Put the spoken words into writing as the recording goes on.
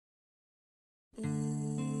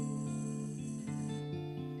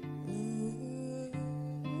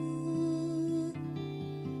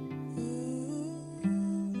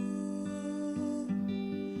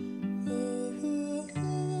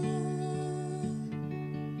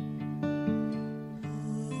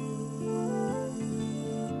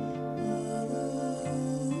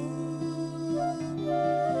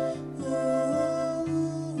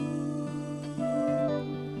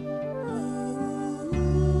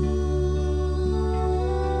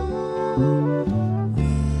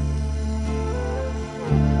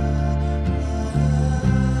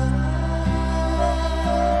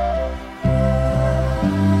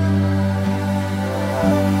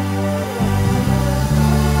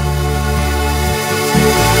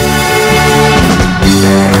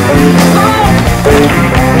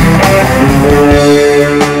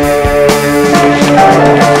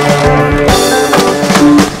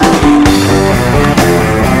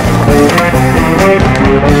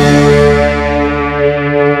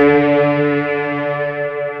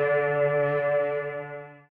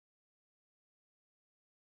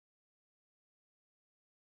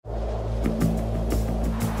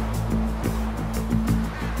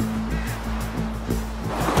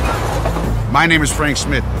My name is Frank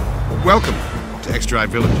Smith. Welcome to X-Drive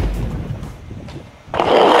Village.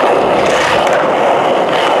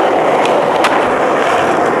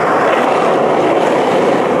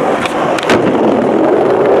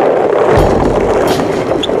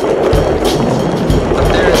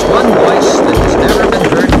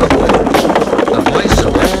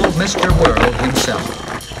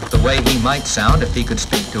 Might sound if he could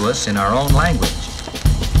speak to us in our own language.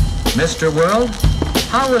 Mr. World,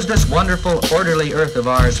 how was this wonderful, orderly Earth of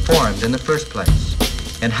ours formed in the first place?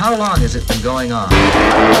 And how long has it been going on? I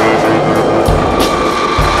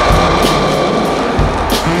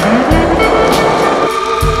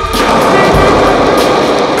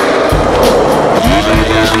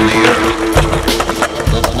am the Earth,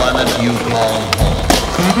 the planet you call home.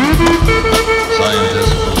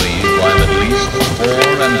 Scientists believe I'm at least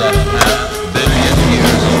 4.5 billion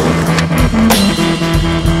years old.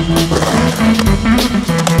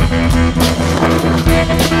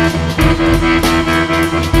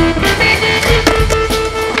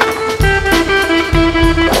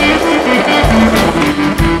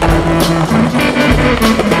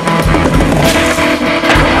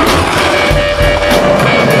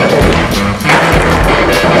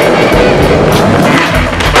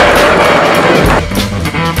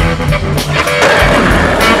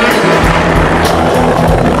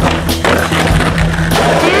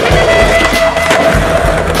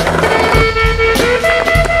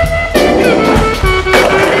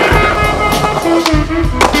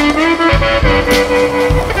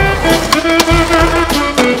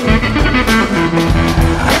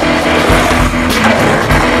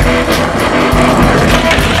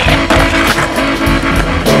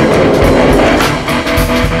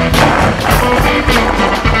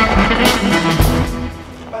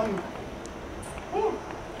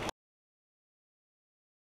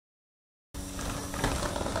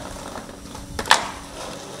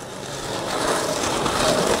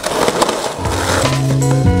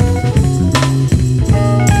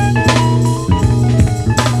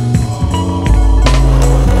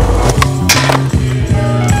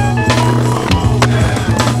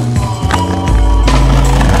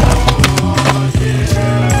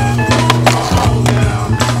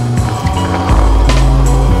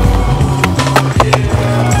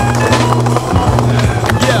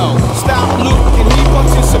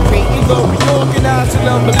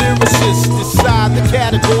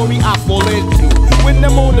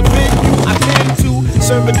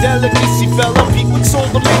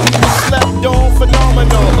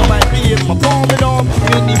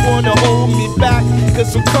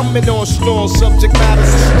 Subject matters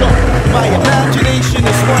are struck. My imagination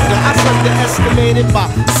is wonder. I underestimated by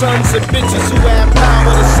sons and bitches who have power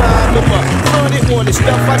to sign them up. Running on the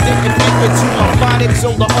stuff I didn't fit into my phonics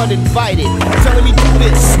on the uninvited. Telling me do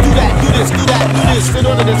this, do that, do this, do that, do this. In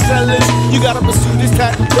order to sell this, you gotta pursue this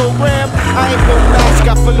type of program. I ain't no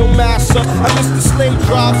mascot for no master. I missed the slave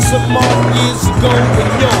drive some odd years ago. And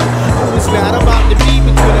yo, it's not about to be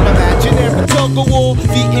between an imaginary tug of war,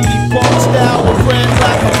 feeding me porn style with friends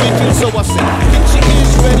like a pigeon. So I said, get your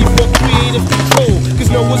ears ready for creative control, cause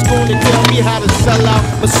no one's gonna tell me how to sell out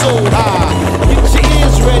my soul high. Get your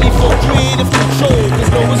ears ready for creative control, cause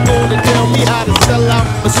no one's gonna tell me how to sell out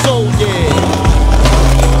my soul, yeah.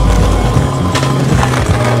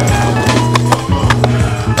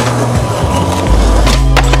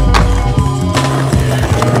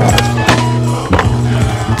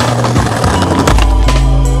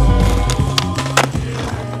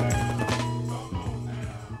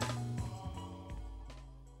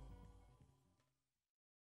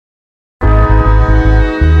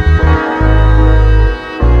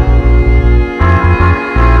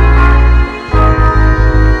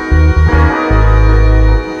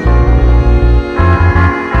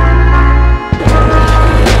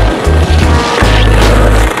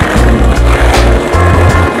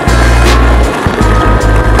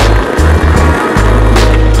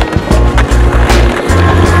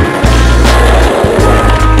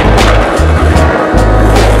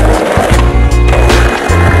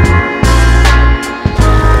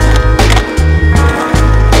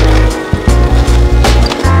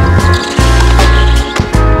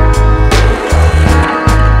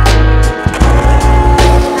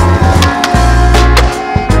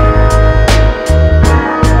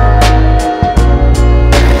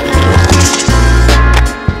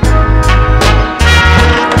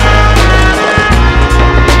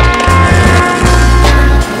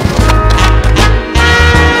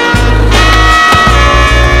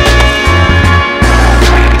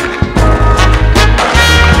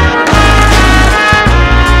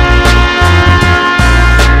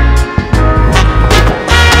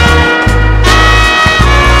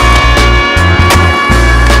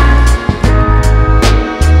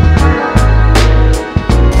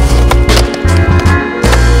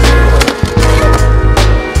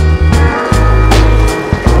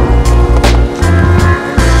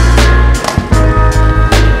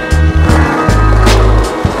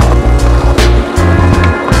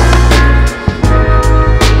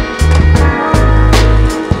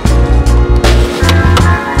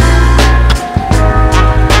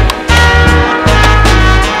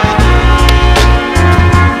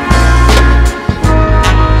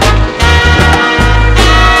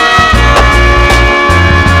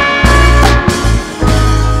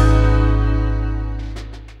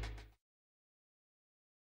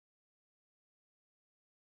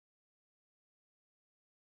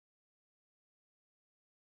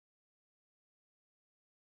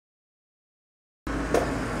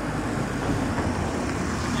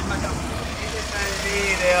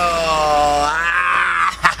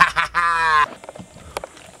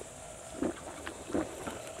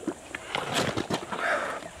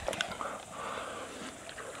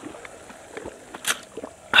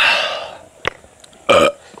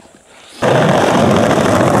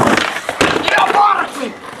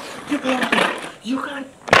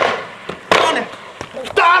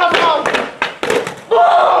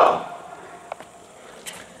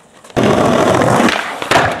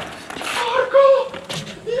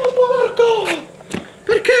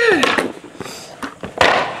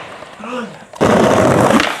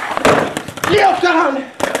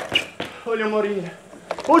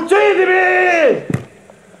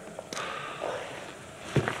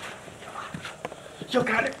 Io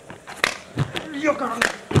cane! Io cane!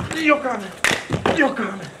 Io cane! Io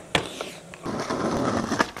cane!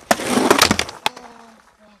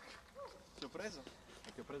 Ti ho preso?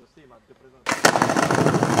 Ti ho preso, sì, ma ti ho preso.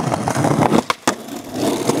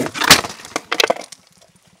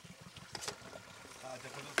 Ah, ti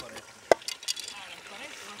ho preso il foresta. Ah, il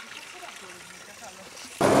foresta? Ma che cazzo dato il cavallo?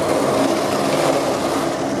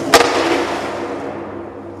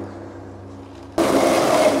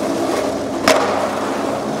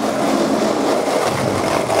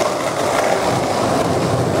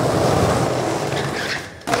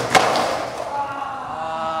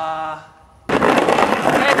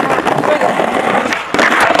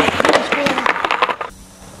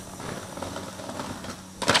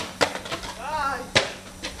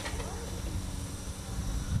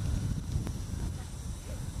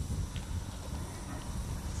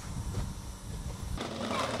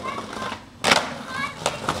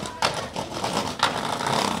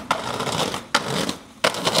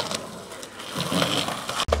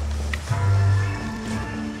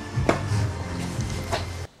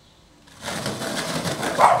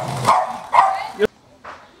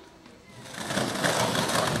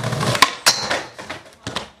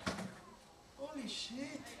 Holy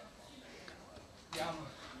shit! Andiamo.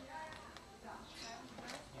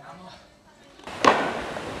 Andiamo.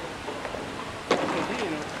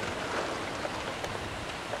 Casino.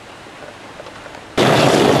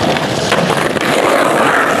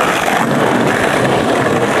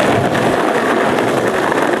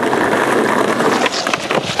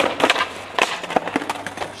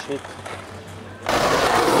 Shit.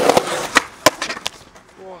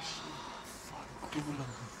 Oh, fanculo.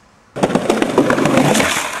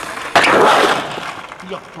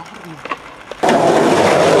 Io parlo.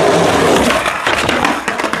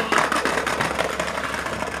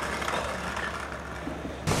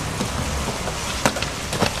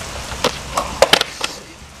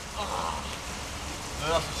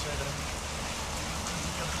 Doveva succedere.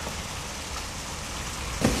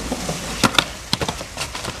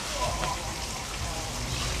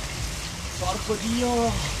 Porco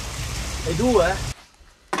Dio! E due?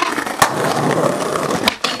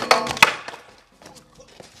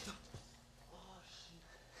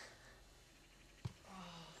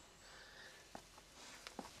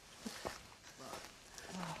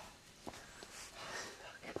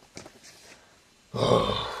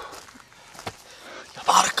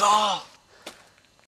 Porco!